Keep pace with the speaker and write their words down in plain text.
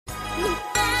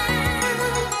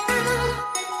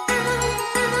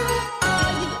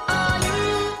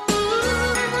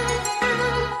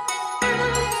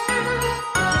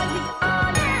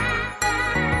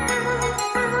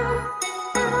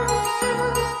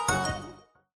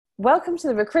Welcome to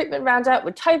the Recruitment Round-Up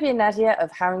with Toby and Nadia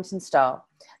of Harrington Starr.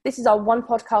 This is our one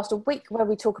podcast a week where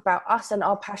we talk about us and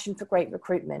our passion for great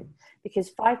recruitment, because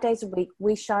 5 days a week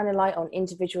we shine a light on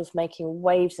individuals making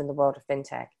waves in the world of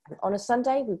fintech. And on a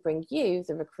Sunday, we bring you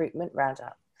the Recruitment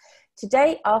Round-Up.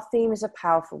 Today, our theme is a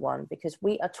powerful one because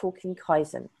we are talking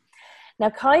Kaizen. Now,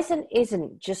 Kaizen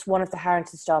isn't just one of the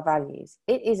Harrington Starr values.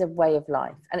 It is a way of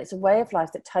life, and it's a way of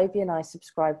life that Toby and I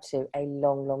subscribed to a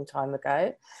long, long time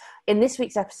ago. In this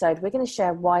week's episode, we're going to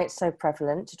share why it's so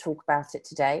prevalent to talk about it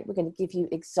today. We're going to give you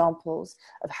examples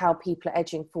of how people are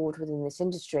edging forward within this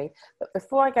industry. But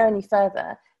before I go any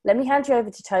further, let me hand you over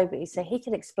to Toby so he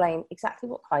can explain exactly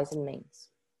what Kaizen means.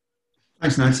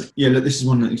 Thanks, Nat. Yeah, look, this is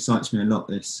one that excites me a lot,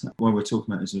 this. While we're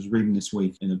talking about this, I was reading this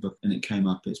week in a book and it came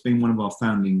up. It's been one of our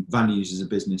founding values as a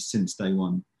business since day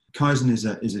one. Kaizen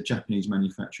is a Japanese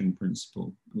manufacturing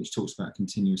principle which talks about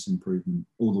continuous improvement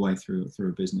all the way through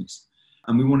a business.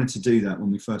 And we wanted to do that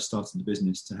when we first started the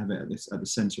business, to have it at the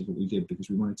centre of what we did, because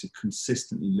we wanted to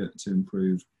consistently look to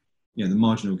improve, the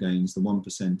marginal gains, the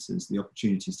 1%ers, the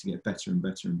opportunities to get better and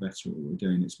better and better at what we're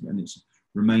doing. It's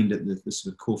remained at the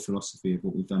sort of core philosophy of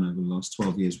what we've done over the last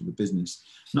 12 years with the business,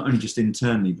 not only just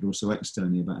internally, but also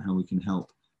externally, about how we can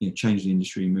help change the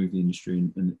industry, move the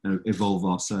industry and evolve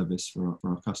our service for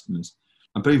our customers.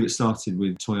 I believe it started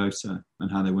with Toyota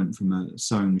and how they went from a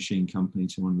sewing machine company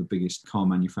to one of the biggest car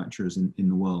manufacturers in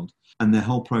the world. And their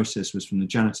whole process was from the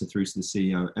janitor through to the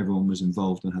CEO, everyone was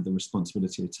involved and had the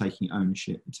responsibility of taking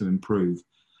ownership to improve.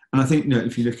 And I think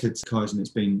if you look at Kaizen, it's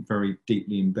been very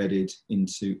deeply embedded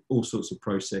into all sorts of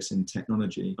process and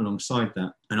technology alongside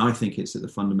that. And I think it's at the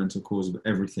fundamental root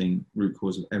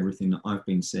cause of everything that I've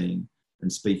been seeing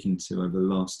and speaking to over the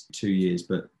last 2 years,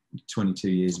 but 22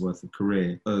 years worth of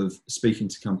career of speaking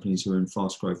to companies who are in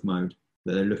fast growth mode,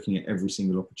 that they're looking at every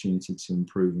single opportunity to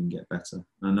improve and get better.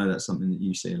 And I know that's something that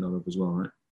you see a lot of as well, right?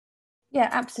 Yeah,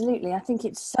 absolutely. I think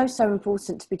it's so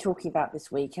important to be talking about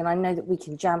this week. And I know that we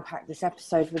can jam-pack this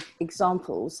episode with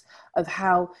examples of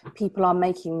how people are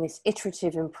making this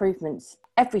iterative improvements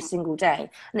every single day.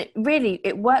 And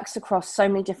it works across so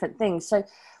many different things. So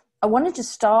I wanted to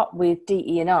start with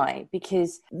DE&I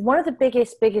because one of the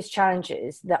biggest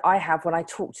challenges that I have when I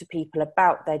talk to people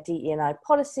about their DE&I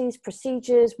policies,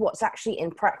 procedures, what's actually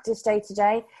in practice day to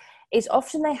day, is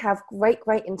often they have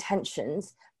great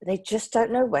intentions, but they just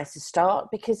don't know where to start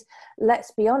because, let's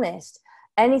be honest,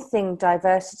 anything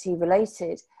diversity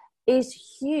related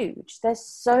is huge. There's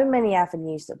so many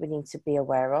avenues that we need to be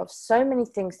aware of, so many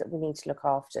things that we need to look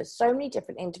after, so many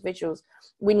different individuals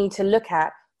we need to look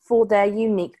at for their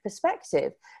unique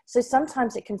perspective. So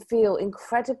sometimes it can feel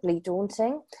incredibly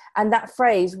daunting. And that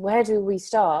phrase, where do we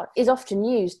start, is often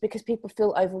used because people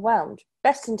feel overwhelmed.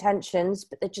 Best intentions,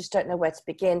 but they just don't know where to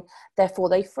begin. Therefore,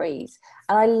 they freeze.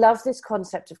 And I love this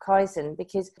concept of Kaizen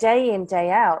because day in,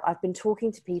 day out, I've been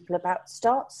talking to people about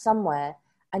start somewhere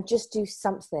and just do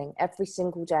something every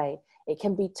single day. It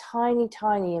can be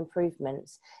tiny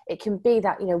improvements. It can be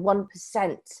that,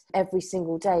 1% every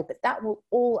single day, but that will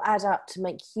all add up to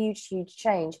make huge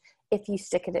change if you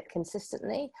stick at it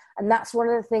consistently. And that's one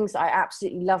of the things that I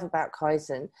absolutely love about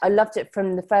Kaizen. I loved it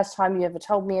from the first time you ever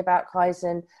told me about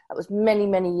Kaizen. That was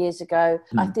many years ago.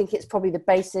 I think it's probably the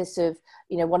basis of,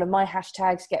 one of my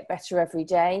hashtags, get better every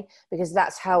day, because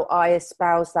that's how I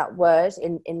espouse that word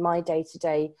in my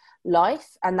day-to-day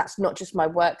life. And that's not just my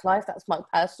work life, that's my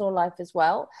personal life as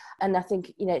well. And I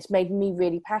think, it's made me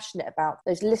really passionate about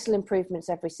those little improvements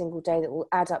every single day that will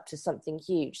add up to something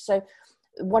huge. So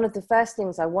one of the first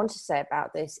things I want to say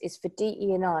about this is for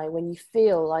DE&I, when you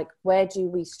feel like, where do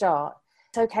we start?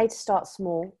 It's okay to start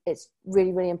small. It's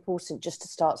really important just to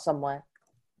start somewhere.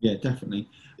 Yeah, definitely.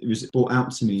 It was brought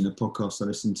out to me in a podcast I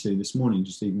listened to this morning,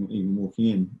 just even walking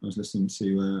in. I was listening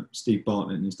to Steve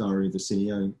Bartlett in his Diary of the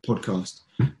CEO podcast.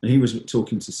 And he was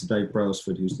talking to Sir Dave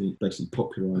Brailsford, who's basically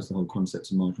popularised the whole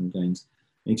concept of marginal gains.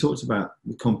 And he talked about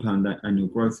the compound annual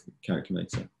growth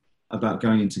calculator, about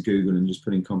going into Google and just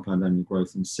putting compound annual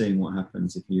growth and seeing what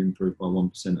happens if you improve by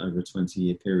 1% over a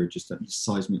 20-year period, just that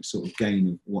seismic sort of gain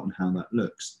of what and how that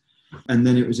looks. And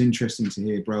then it was interesting to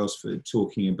hear Brailsford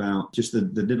talking about just the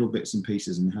little bits and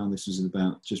pieces and how this was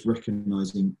about just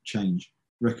recognising change,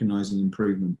 recognising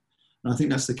improvement. And I think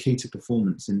that's the key to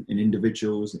performance in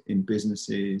individuals, in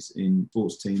businesses, in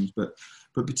sports teams, but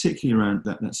particularly around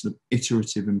that sort of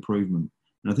iterative improvement.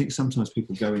 And I think sometimes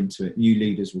people go into it, new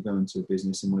leaders will go into a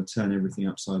business and want to turn everything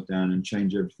upside down and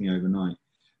change everything overnight.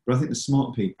 But I think the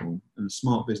smart people and the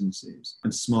smart businesses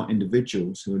and smart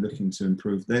individuals who are looking to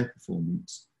improve their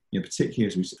performance, particularly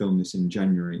as we film this in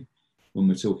January, when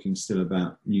we're talking still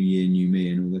about new year, new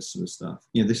me and all this sort of stuff.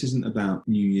 This isn't about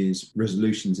New Year's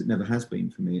resolutions. It never has been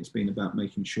for me. It's been about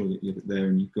making sure that you're there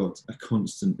and you've got a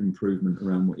constant improvement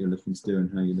around what you're looking to do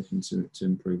and how you're looking to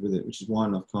improve with it, which is why I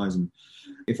love Kaizen.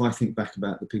 If I think back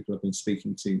about the people I've been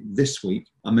speaking to this week,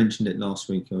 I mentioned it last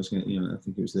week. I was going to, I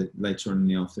think it was later on in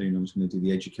the afternoon, I was going to do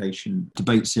the education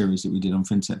debate series that we did on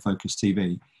FinTech Focus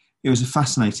TV. It was a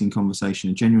fascinating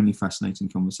conversation, a genuinely fascinating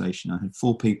conversation. I had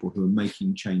 4 people who are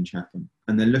making change happen.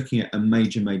 And they're looking at a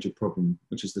major problem,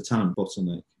 which is the talent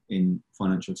bottleneck in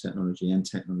financial technology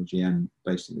and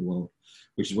basically the world,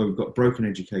 which is where we've got a broken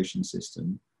education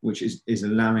system, which is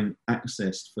allowing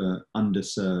access for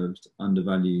underserved,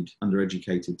 undervalued,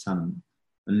 undereducated talent,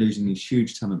 and losing these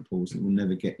huge talent pools that will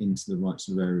never get into the right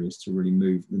sort of areas to really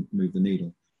move the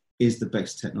needle. Is the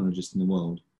best technologist in the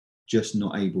world just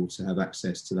not able to have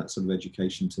access to that sort of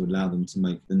education to allow them to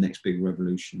make the next big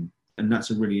revolution? And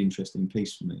that's a really interesting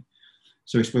piece for me.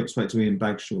 So we spoke to Ian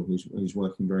Bagshaw, who's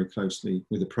working very closely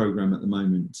with a program at the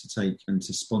moment to take and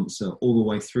to sponsor all the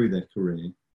way through their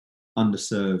career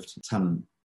underserved talent,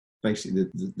 basically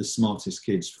the smartest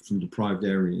kids from deprived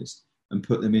areas, and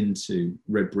put them into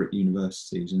red brick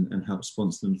universities and help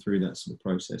sponsor them through that sort of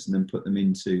process, and then put them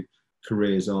into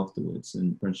careers afterwards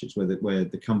and apprenticeships where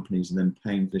the companies are then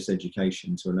paying for this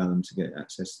education to allow them to get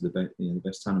access to the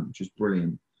best talent, which is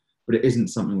brilliant. But it isn't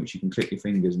something which you can click your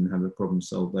fingers and have a problem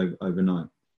solved overnight.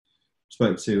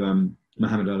 Spoke to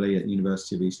Muhammad Ali at the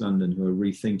University of East London, who are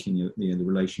rethinking the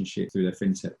relationship through their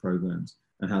fintech programs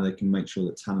and how they can make sure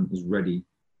that talent is ready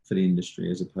for the industry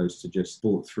as opposed to just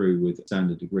brought through with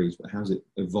standard degrees, but how's it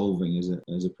evolving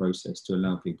as a process to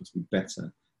allow people to be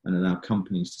better and allow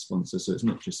companies to sponsor. So it's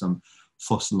not just some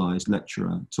fossilized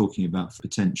lecturer talking about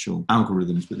potential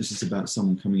algorithms, but this is about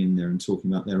someone coming in there and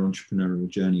talking about their entrepreneurial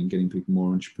journey and getting people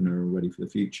more entrepreneurial ready for the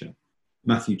future.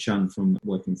 Matthew Chun from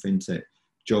Working FinTech,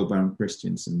 Joel Baron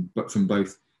Christensen, but from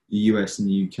both the US and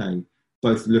the UK,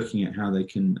 both looking at how they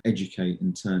can educate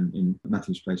and turn, in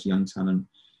Matthew's case, young talent,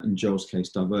 in Joel's case,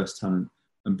 diverse talent,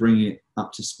 and bring it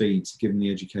up to speed to give them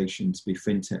the education to be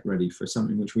fintech ready for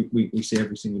something which we see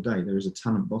every single day. There is a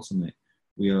talent bottleneck.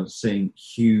 We are seeing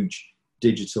huge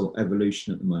digital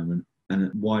evolution at the moment and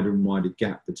a wider and wider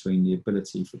gap between the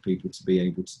ability for people to be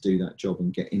able to do that job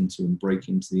and get into and break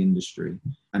into the industry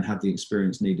and have the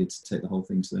experience needed to take the whole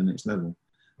thing to the next level.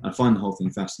 I find the whole thing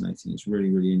fascinating. It's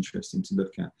really, really interesting to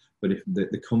look at. But if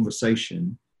the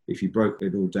conversation, if you broke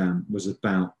it all down, was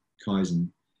about Kaizen.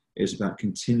 It was about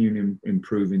continuing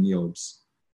improving the odds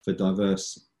for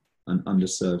diverse and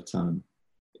underserved talent.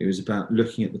 It was about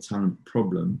looking at the talent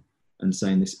problem and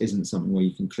saying this isn't something where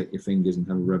you can click your fingers and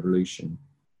have a revolution.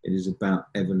 It is about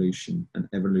evolution and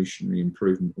evolutionary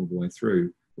improvement all the way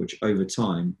through, which over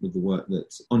time, with the work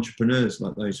that entrepreneurs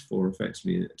like those 4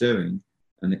 effectively are doing,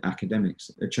 and the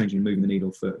academics are changing and moving the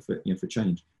needle for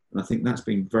change. And I think that's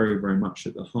been very, very much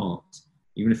at the heart.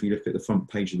 Even if you look at the front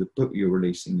page of the book you're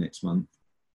releasing next month,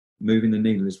 moving the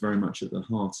needle is very much at the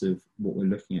heart of what we're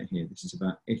looking at here. This is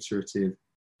about iterative,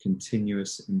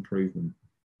 continuous improvement.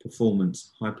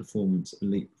 Performance, high performance,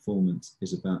 elite performance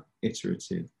is about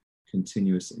iterative,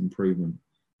 continuous improvement.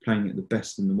 Playing at the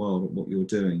best in the world at what you're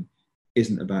doing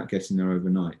isn't about getting there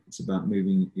overnight. It's about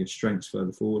moving your strengths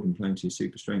further forward and playing to your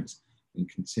super strengths and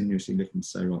continuously looking to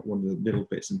say, right, what are the little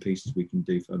bits and pieces we can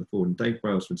do further forward? And Dave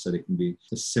Brailsford said it can be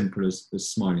as simple as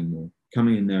smiling more.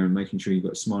 Coming in there and making sure you've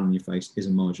got a smile on your face is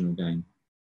a marginal gain.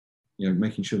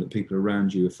 Making sure that people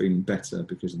around you are feeling better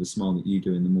because of the smile that you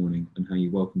do in the morning and how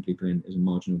you welcome people in is a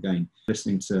marginal gain.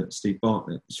 Listening to Steve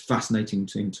Bartlett, it's fascinating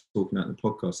to him talking about the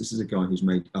podcast. This is a guy who's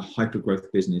made a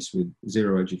hyper-growth business with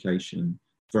zero education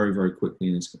very, very quickly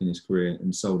in his career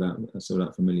and sold out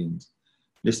for millions.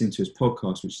 Listening to his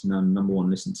podcast, which is now the number 1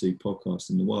 listened to podcast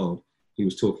in the world, he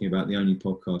was talking about the only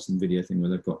podcast and video thing where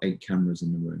they've got 8 cameras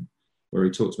in the room, where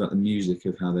he talks about the music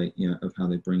of how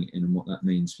they bring it in and what that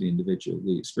means for the individual,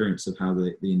 the experience of how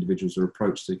the individuals are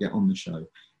approached to get on the show.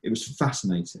 It was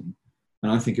fascinating.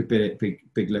 And I think a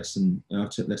big lesson, I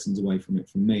took lessons away from it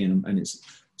from me, and it's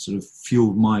sort of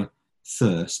fueled my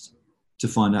thirst to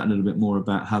find out a little bit more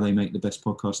about how they make the best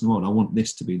podcast in the world. I want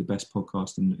this to be the best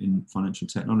podcast in financial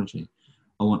technology.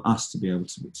 I want us to be able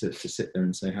to sit there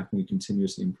and say, how can we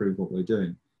continuously improve what we're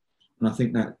doing? And I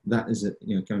think that is,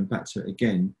 going back to it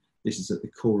again, this is at the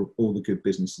core of all the good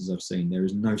businesses I've seen. There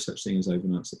is no such thing as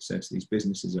overnight success. These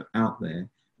businesses are out there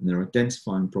and they're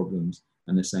identifying problems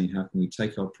and they're saying, how can we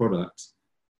take our product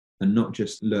and not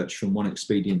just lurch from one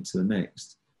expedient to the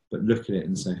next, but look at it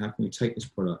and say, how can we take this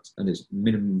product and its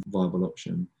minimum viable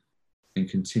option and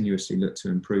continuously look to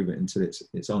improve it until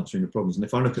it's answering the problems. And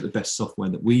if I look at the best software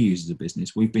that we use as a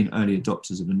business, we've been early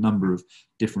adopters of a number of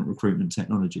different recruitment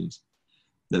technologies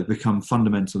that have become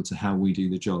fundamental to how we do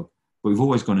the job. But we've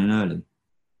always gone in early.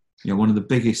 One of the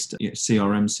biggest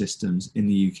CRM systems in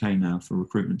the UK now for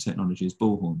recruitment technology is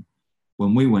Bullhorn.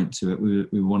 When we went to it, we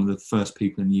were one of the first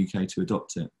people in the UK to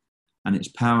adopt it. And its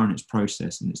power and its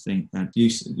process and its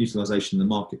utilisation in the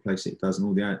marketplace it does and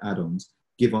all the add-ons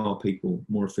give our people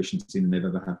more efficiency than they've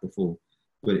ever had before.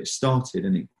 But it started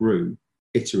and it grew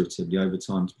iteratively over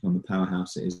time to become the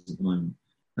powerhouse it is at the moment.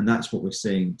 And that's what we're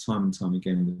seeing time and time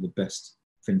again with the best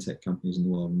fintech companies in the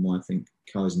world, and why I think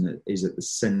Kaizen is at the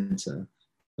centre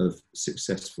of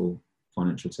successful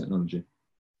financial technology.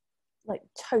 Like,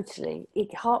 totally.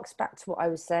 It harks back to what I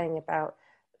was saying about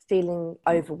feeling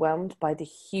overwhelmed by the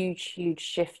huge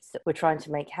shifts that we're trying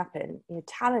to make happen.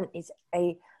 Talent is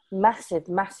a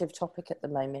massive topic at the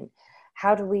moment.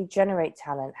 How do we generate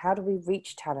talent? How do we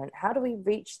reach talent? How do we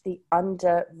reach the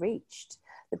under-reached?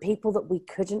 The people that we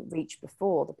couldn't reach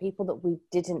before, the people that we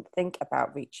didn't think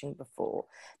about reaching before.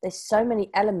 There's so many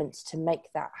elements to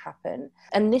make that happen.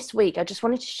 And this week, I just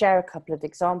wanted to share a couple of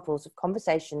examples of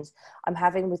conversations I'm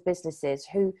having with businesses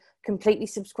who completely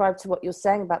subscribe to what you're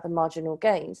saying about the marginal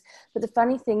gains. But the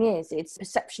funny thing is, it's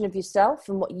perception of yourself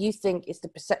and what you think is the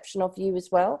perception of you as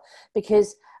well.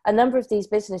 Because a number of these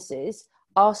businesses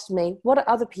asked me, what are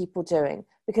other people doing?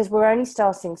 Because we're only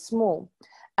starting small.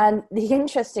 And the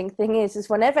interesting thing is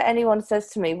whenever anyone says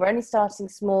to me, we're only starting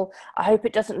small, I hope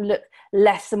it doesn't look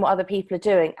less than what other people are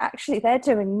doing. Actually, they're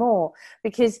doing more,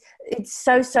 because it's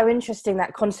so interesting,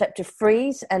 that concept of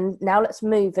freeze and now let's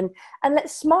move and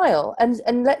let's smile and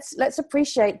let's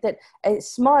appreciate that a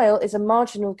smile is a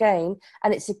marginal gain,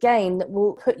 and it's a gain that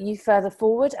will put you further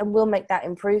forward and will make that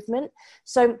improvement.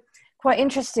 So quite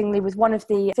interestingly, with one of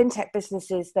the fintech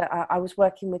businesses that I was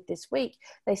working with this week,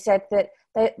 they said that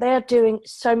they are doing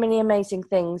so many amazing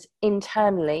things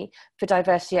internally for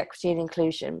diversity, equity and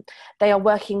inclusion. They are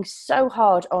working so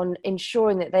hard on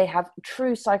ensuring that they have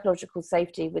true psychological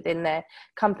safety within their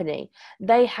company.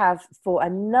 They have, for a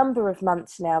number of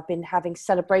months now, been having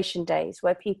celebration days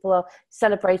where people are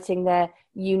celebrating their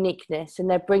uniqueness, and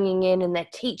they're bringing in and they're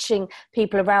teaching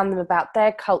people around them about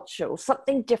their culture or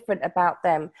something different about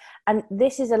them. And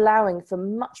this is allowing for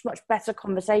much better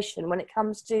conversation when it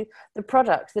comes to the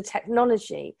product, the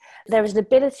technology. There is an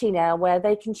ability now where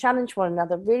they can challenge one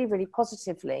another really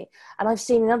positively. And I've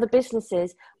seen in other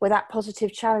businesses where that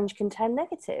positive challenge can turn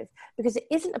negative, because it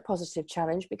isn't a positive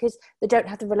challenge, because they don't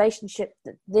have the relationship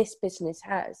that this business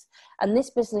has. And this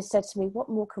business said to me, what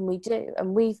more can we do?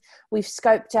 And we've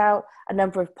scoped out a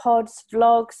number of pods,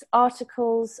 vlogs,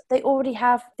 articles. They already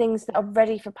have things that are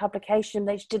ready for publication.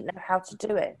 They just didn't know how to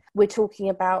do it. We're talking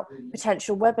about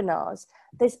potential webinars.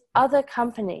 There's other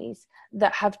companies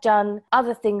that have done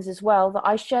other things as well that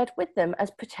I shared with them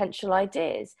as potential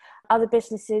ideas. Other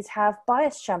businesses have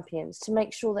bias champions to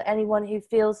make sure that anyone who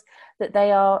feels that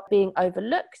they are being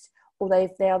overlooked, or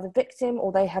they are the victim,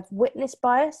 or they have witnessed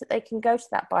bias, that they can go to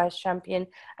that bias champion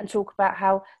and talk about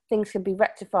how things can be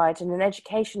rectified, and an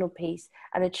educational piece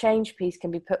and a change piece can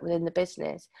be put within the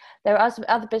business. There are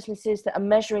other businesses that are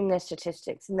measuring their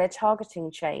statistics and they're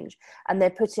targeting change, and they're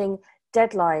putting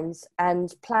deadlines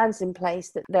and plans in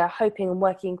place that they're hoping and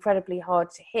working incredibly hard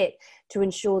to hit, to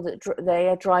ensure that they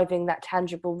are driving that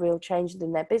tangible, real change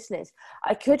within their business.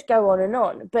 I could go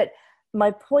on, but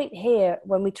my point here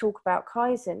when we talk about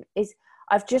Kaizen is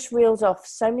I've just reeled off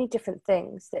so many different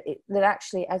things that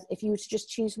actually, as if you were to just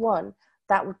choose one,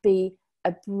 that would be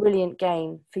a brilliant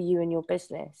gain for you and your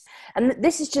business. And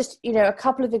this is just, a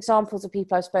couple of examples of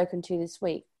people I've spoken to this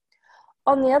week.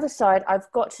 On the other side,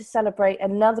 I've got to celebrate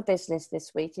another business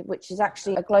this week, which is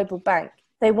actually a global bank.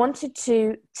 They wanted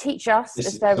to teach us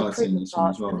as their recruitment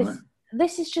part. Well,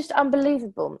 this is just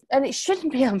unbelievable, and it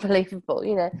shouldn't be unbelievable,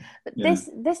 But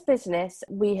this business,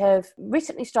 we have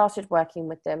recently started working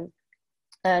with them,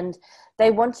 and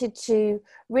they wanted to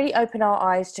really open our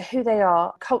eyes to who they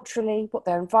are culturally, what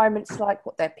their environment's like,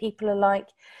 what their people are like.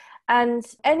 And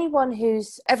anyone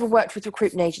who's ever worked with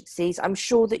recruitment agencies, I'm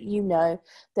sure that you know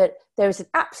that there is an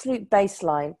absolute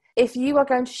baseline. If you are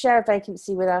going to share a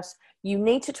vacancy with us, you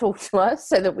need to talk to us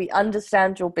so that we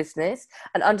understand your business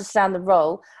and understand the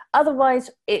role. Otherwise,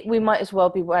 we might as well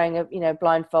be wearing a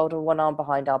blindfold or one arm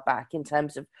behind our back in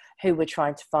terms of who we're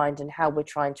trying to find and how we're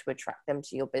trying to attract them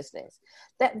to your business.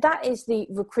 That is the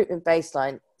recruitment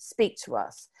baseline. Speak to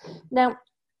us. Now,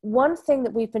 one thing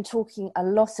that we've been talking a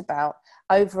lot about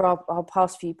over our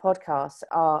past few podcasts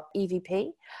are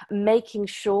EVP, making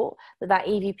sure that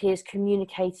EVP is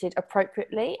communicated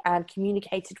appropriately and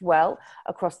communicated well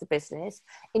across the business,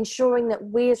 ensuring that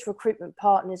we as recruitment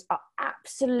partners are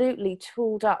absolutely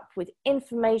tooled up with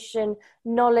information,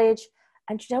 knowledge,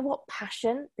 and you know what,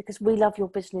 passion, because we love your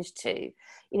business too.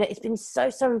 It's been so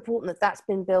important that that's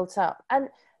been built up. And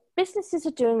businesses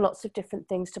are doing lots of different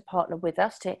things to partner with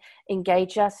us, to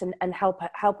engage us and help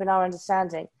in our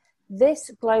understanding. This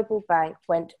global bank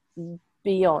went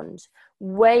beyond,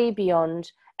 way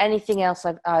beyond anything else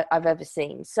I've ever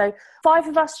seen. So 5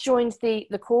 of us joined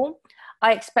the call.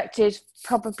 I expected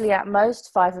probably at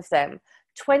most 5 of them.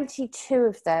 22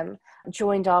 of them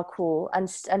joined our call and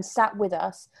sat with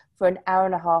us for an hour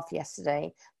and a half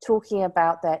yesterday, talking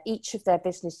about each of their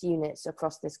business units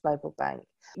across this global bank.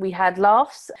 We had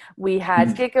laughs, we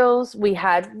had giggles, we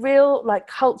had real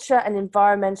culture and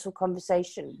environmental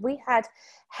conversation. We had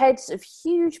heads of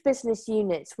huge business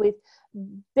units with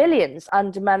billions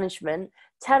under management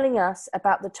telling us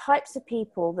about the types of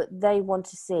people that they want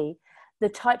to see, the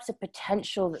types of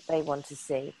potential that they want to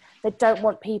see. They don't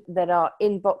want people that are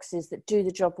in boxes that do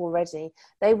the job already.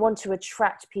 They want to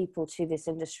attract people to this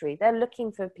industry. They're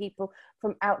looking for people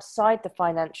from outside the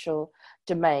financial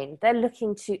domain. They're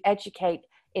looking to educate,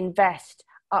 invest,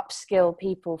 upskill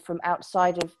people from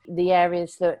outside of the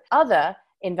areas that other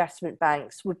investment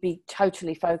banks would be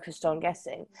totally focused on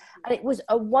getting. And it was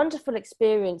a wonderful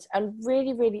experience and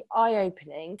really, really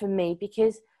eye-opening for me,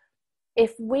 because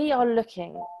if we are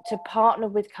looking to partner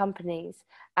with companies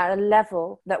at a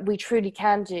level that we truly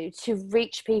can do to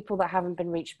reach people that haven't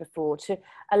been reached before, to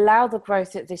allow the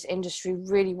growth that this industry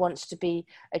really wants to be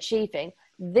achieving,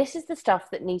 this is the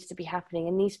stuff that needs to be happening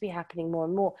and needs to be happening more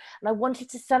and more. And I wanted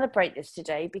to celebrate this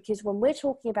today, because when we're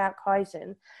talking about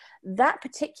Kaizen, that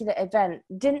particular event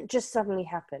didn't just suddenly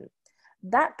happen.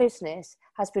 That business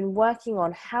has been working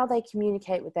on how they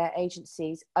communicate with their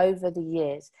agencies over the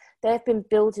years. They've been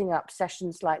building up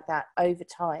sessions like that over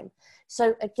time.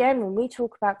 So again, when we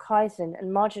talk about Kaizen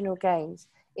and marginal gains,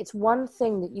 it's one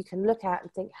thing that you can look at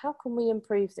and think, how can we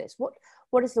improve this?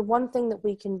 What is the one thing that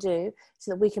we can do so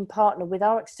that we can partner with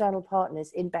our external partners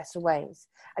in better ways?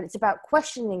 And it's about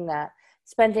questioning that,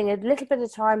 spending a little bit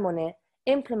of time on it,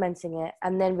 implementing it,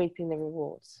 and then reaping the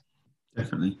rewards.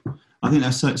 Definitely. I think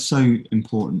that's so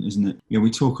important, isn't it?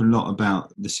 We talk a lot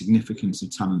about the significance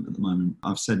of talent at the moment.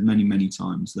 I've said many, many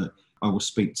times that I will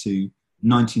speak to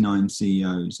 99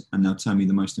 CEOs and they'll tell me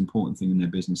the most important thing in their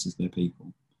business is their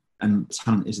people. And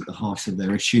talent is at the heart of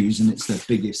their issues, and it's their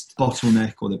biggest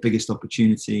bottleneck or their biggest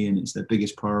opportunity, and it's their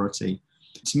biggest priority.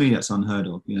 To me, that's unheard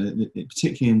of,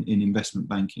 particularly in investment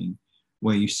banking,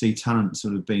 where you see talent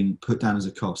sort of being put down as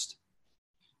a cost.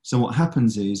 So what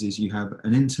happens is you have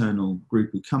an internal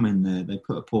group who come in there, they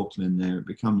put a portal in there, it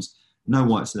becomes no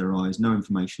whites of their eyes, no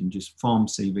information, just farm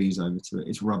CVs over to it.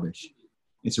 It's rubbish.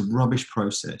 It's a rubbish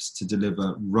process to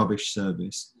deliver rubbish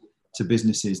service to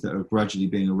businesses that are gradually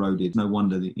being eroded. No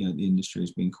wonder that the industry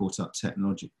is being caught up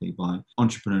technologically by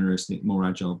entrepreneurialistic, more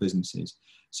agile businesses.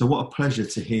 So what a pleasure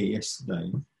to hear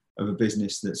yesterday of a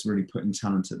business that's really putting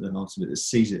talent at the heart of it, that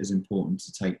sees it as important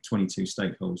to take 22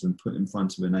 stakeholders and put in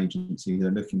front of an agency they're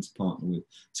looking to partner with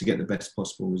to get the best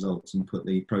possible results and put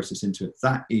the process into it.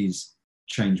 That is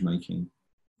change making.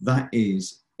 That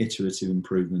is iterative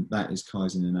improvement. That is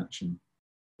Kaizen in action.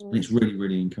 And it's really,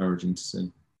 really encouraging to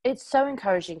see. It's so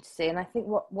encouraging to see. And I think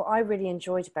what I really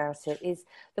enjoyed about it is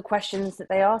the questions that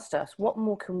they asked us. What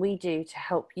more can we do to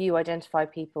help you identify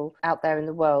people out there in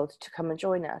the world to come and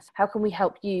join us? How can we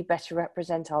help you better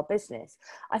represent our business?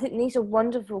 I think these are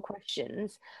wonderful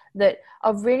questions that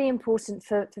are really important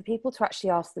for people to actually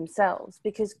ask themselves,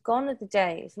 because gone are the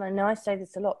days, and I know I say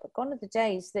this a lot, but gone are the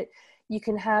days that you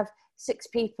can have 6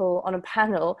 people on a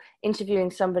panel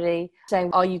interviewing somebody saying,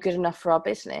 are you good enough for our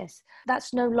business?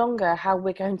 That's no longer how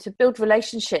we're going to build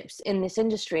relationships in this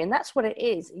industry. And that's what it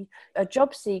is. A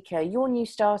job seeker, your new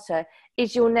starter,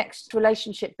 is your next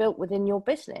relationship built within your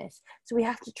business. So we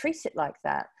have to treat it like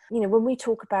that. When we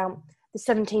talk about the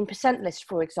 17% list,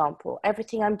 for example,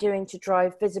 everything I'm doing to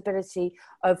drive visibility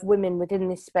of women within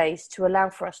this space to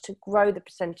allow for us to grow the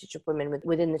percentage of women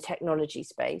within the technology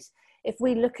space. If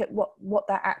we look at what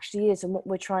that actually is and what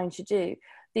we're trying to do,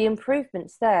 the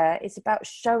improvements there is about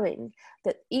showing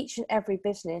that each and every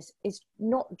business is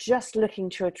not just looking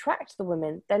to attract the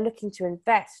women, they're looking to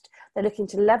invest, they're looking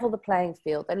to level the playing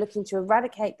field, they're looking to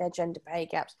eradicate their gender pay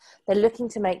gaps, they're looking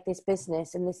to make this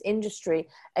business and this industry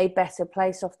a better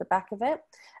place off the back of it.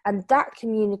 And that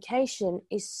communication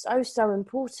is so, so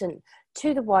important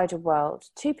to the wider world,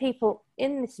 to people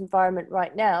in this environment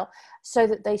right now, so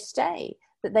that they stay.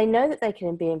 that they know that they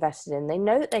can be invested in. They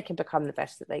know that they can become the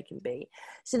best that they can be.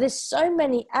 So there's so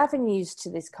many avenues to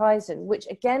this Kaizen, which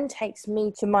again takes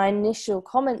me to my initial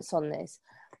comments on this.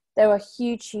 There are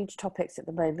huge topics at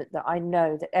the moment that I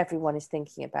know that everyone is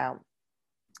thinking about.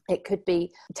 It could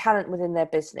be talent within their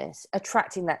business,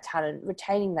 attracting that talent,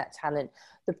 retaining that talent,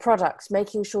 the products,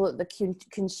 making sure that the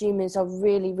consumers are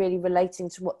really, really relating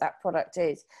to what that product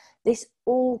is. This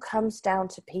all comes down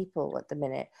to people at the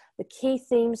minute. The key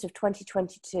themes of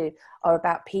 2022 are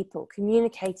about people,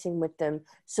 communicating with them,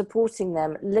 supporting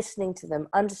them, listening to them,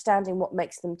 understanding what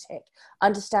makes them tick,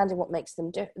 understanding what makes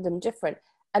them different.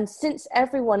 And since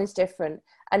everyone is different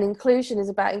and inclusion is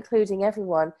about including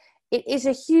everyone, it is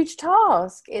a huge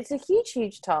task. It's a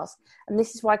huge task. And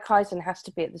this is why Kaizen has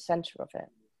to be at the center of it.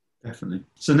 Definitely.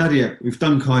 So Nadia, we've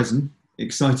done Kaizen,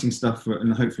 exciting stuff,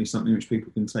 and hopefully something which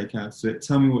people can take out of it.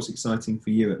 Tell me what's exciting for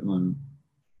you at the moment.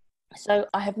 So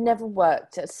I have never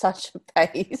worked at such a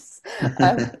pace.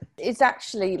 It's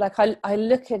actually like I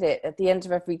look at it at the end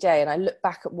of every day and I look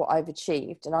back at what I've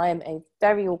achieved, and I am a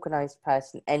very organized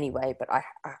person anyway, but I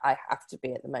have to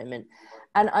be at the moment.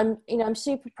 And I'm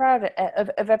super proud of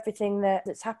everything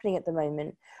that's happening at the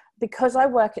moment. Because I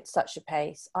work at such a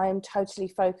pace, I am totally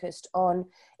focused on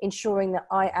ensuring that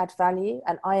I add value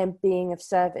and I am being of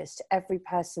service to every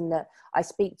person that I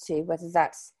speak to, whether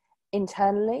that's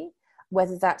internally,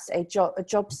 whether that's a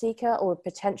job seeker or a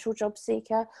potential job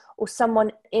seeker, or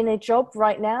someone in a job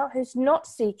right now who's not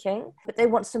seeking, but they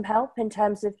want some help in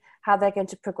terms of how they're going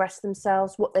to progress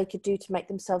themselves, what they could do to make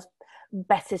themselves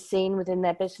better seen within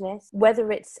their business,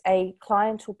 whether it's a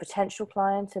client or potential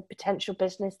client, a potential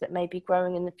business that may be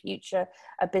growing in the future,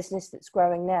 a business that's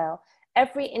growing now.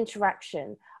 Every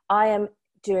interaction, I am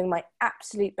doing my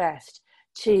absolute best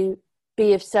to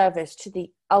be of service to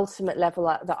the ultimate level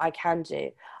that I can do.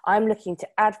 I'm looking to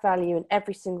add value in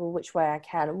every single which way I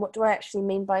can. And what do I actually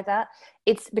mean by that?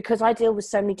 It's because I deal with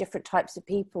so many different types of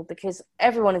people, because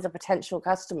everyone is a potential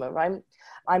customer, right?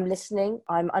 I'm listening,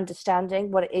 I'm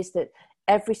understanding what it is that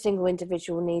every single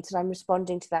individual needs, and I'm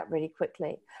responding to that really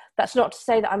quickly. That's not to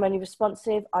say that I'm only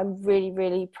responsive. I'm really,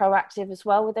 really proactive as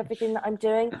well with everything that I'm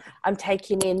doing. I'm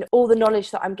taking in all the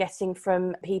knowledge that I'm getting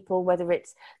from people, whether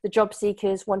it's the job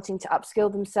seekers wanting to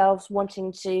upskill themselves,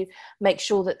 wanting to make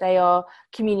sure that they are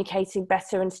communicating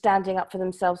better and standing up for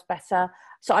themselves better.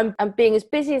 So I'm being as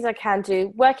busy as I can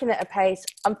do, working at a pace.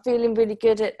 I'm feeling really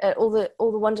good at all the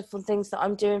wonderful things that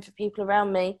I'm doing for people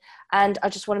around me. And I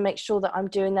just want to make sure that I'm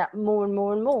doing that more and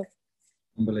more and more.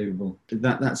 Unbelievable.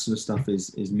 That sort of stuff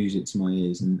is music to my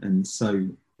ears, and so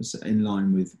in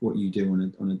line with what you do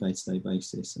on a day-to-day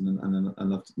basis. And I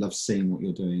love seeing what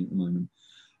you're doing at the moment.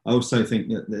 I also think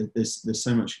that there's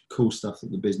so much cool stuff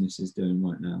that the business is doing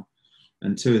right now.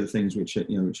 And two of the things which are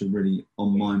really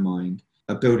on my mind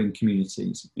are building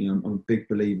communities. I'm a big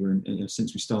believer in,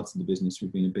 since we started the business,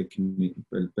 we've been a big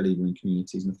believer in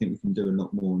communities, and I think we can do a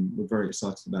lot more. And we're very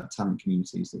excited about talent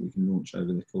communities that we can launch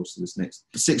over the course of this next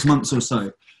 6 months or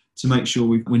so, to make sure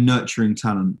we're nurturing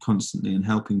talent constantly and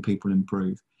helping people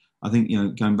improve. I think,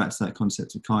 going back to that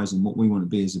concept of Kaizen, what we want to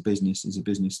be as a business is a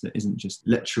business that isn't just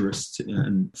lecherous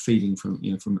and feeding from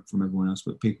everyone else,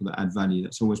 but people that add value.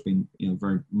 That's always been,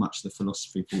 very much the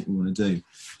philosophy of what we want to do.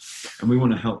 And we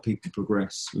want to help people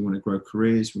progress. We want to grow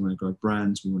careers. We want to grow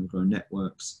brands. We want to grow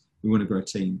networks. We want to grow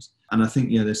teams. And I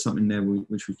think, there's something there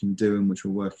which we can do and which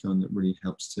we're working on that really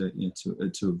helps to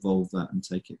evolve that and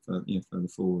take it further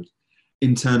forward.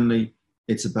 Internally,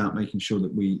 it's about making sure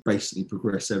that we basically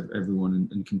progress everyone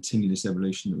and continue this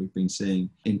evolution that we've been seeing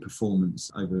in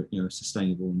performance over a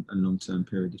sustainable and long-term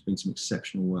period. There's been some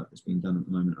exceptional work that's been done at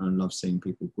the moment, and I love seeing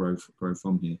people grow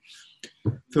from here.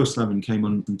 Phil Slavin came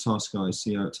on from Task Guys,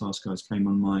 CEO at Task Guys, came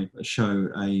on my show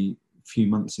a few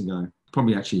months ago,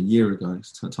 probably actually a year ago.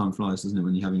 Time flies, doesn't it,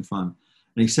 when you're having fun?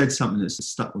 And he said something that's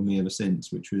stuck with me ever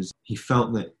since, which was he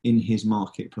felt that in his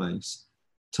marketplace,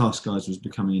 Task Guys was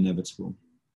becoming inevitable.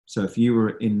 So if you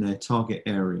were in their target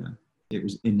area, it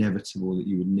was inevitable that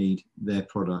you would need their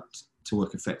product to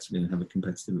work effectively and have a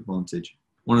competitive advantage.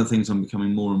 One of the things I'm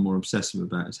becoming more and more obsessive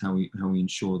about is how we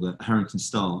ensure that Harrington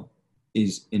Starr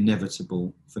is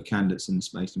inevitable for candidates in the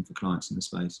space and for clients in the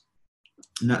space.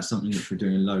 And that's something that we're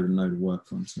doing a load of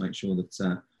work on, to make sure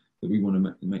that we want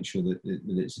to make sure that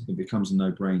it becomes a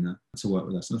no-brainer to work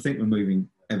with us. And I think we're moving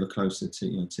ever closer to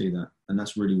that. And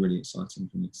that's really, really exciting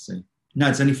for me to see.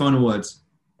 Nads, any final words?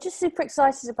 Just super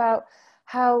excited about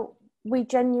how we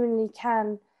genuinely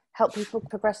can help people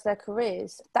progress their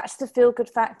careers. That's the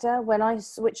feel-good factor. When I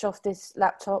switch off this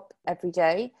laptop every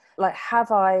day,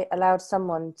 have I allowed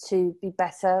someone to be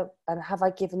better, and have I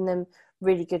given them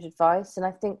really good advice? And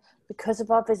I think because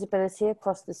of our visibility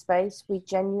across the space, we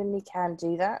genuinely can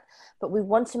do that. But we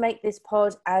want to make this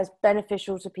pod as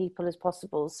beneficial to people as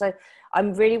possible. So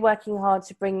I'm really working hard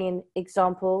to bring in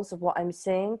examples of what I'm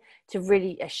seeing, to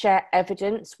really share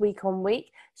evidence week on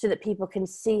week so that people can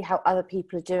see how other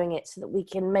people are doing it, so that we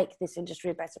can make this industry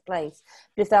a better place.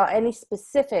 But if there are any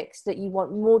specifics that you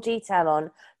want more detail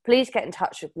on, please get in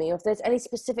touch with me. Or if there's any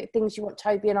specific things you want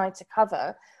Toby and I to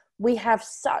cover, we have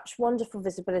such wonderful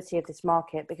visibility of this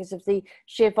market because of the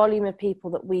sheer volume of people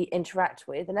that we interact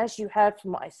with. And as you heard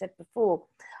from what I said before,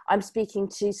 I'm speaking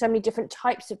to so many different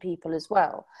types of people as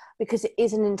well, because it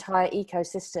is an entire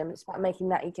ecosystem. It's about making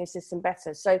that ecosystem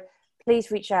better. So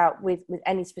please reach out with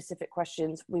any specific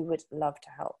questions. We would love to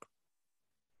help.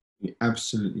 We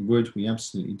absolutely would. We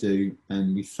absolutely do.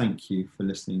 And we thank you for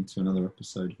listening to another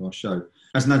episode of our show.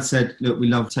 As Nad said, look, we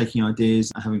love taking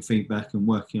ideas, having feedback and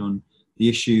working on the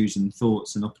issues and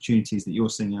thoughts and opportunities that you're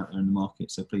seeing out there in the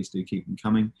market. So please do keep them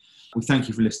coming. We thank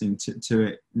you for listening to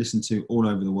it, listen to all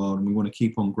over the world, and we want to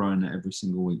keep on growing that every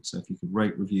single week. So if you could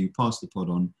rate, review, pass the pod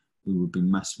on, we would be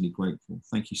massively grateful.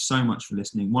 Thank you so much for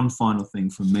listening. One final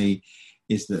thing from me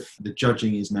is that the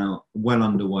judging is now well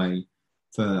underway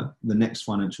for the next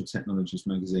Financial Technologist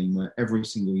magazine, where every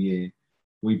single year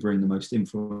we bring the most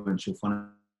influential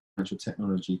financial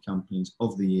technology companies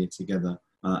of the year together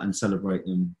and celebrate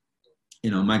them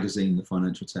in our magazine, The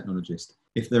Financial Technologist.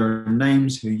 If there are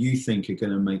names who you think are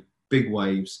going to make big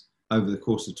waves over the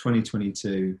course of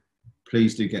 2022,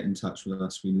 please do get in touch with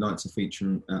us. We like to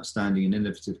feature outstanding and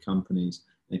innovative companies.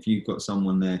 If you've got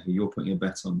someone there who you're putting a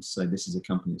bet on to say this is a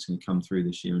company that's going to come through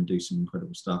this year and do some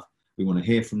incredible stuff, we want to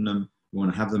hear from them. We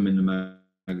want to have them in the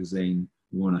magazine.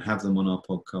 We want to have them on our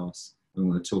podcast. We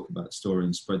want to talk about the story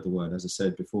and spread the word. As I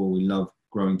said before, we love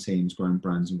growing teams, growing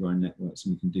brands and growing networks,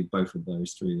 and we can do both of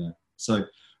those through there. So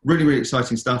really, really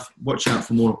exciting stuff. Watch out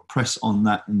for more press on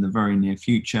that in the very near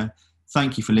future.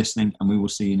 Thank you for listening, and we will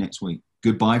see you next week.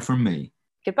 Goodbye from me.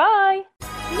 Goodbye.